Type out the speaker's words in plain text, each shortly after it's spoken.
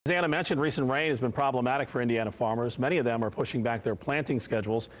As Anna mentioned, recent rain has been problematic for Indiana farmers. Many of them are pushing back their planting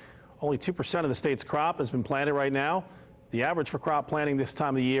schedules. Only 2% of the state's crop has been planted right now. The average for crop planting this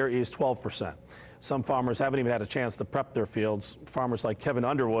time of the year is 12%. Some farmers haven't even had a chance to prep their fields. Farmers like Kevin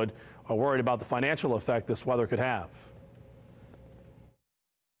Underwood are worried about the financial effect this weather could have.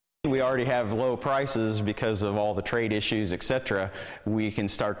 We already have low prices because of all the trade issues, etc. We can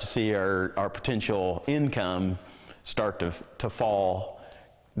start to see our potential income start to fall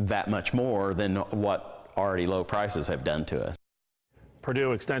that much more than what already low prices have done to us.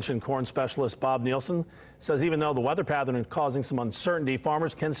 Purdue Extension corn specialist Bob Nielsen says even though the weather pattern is causing some uncertainty,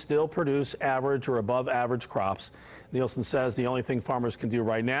 farmers can still produce average or above average crops. Nielsen says the only thing farmers can do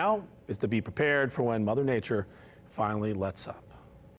right now is to be prepared for when Mother Nature finally lets up.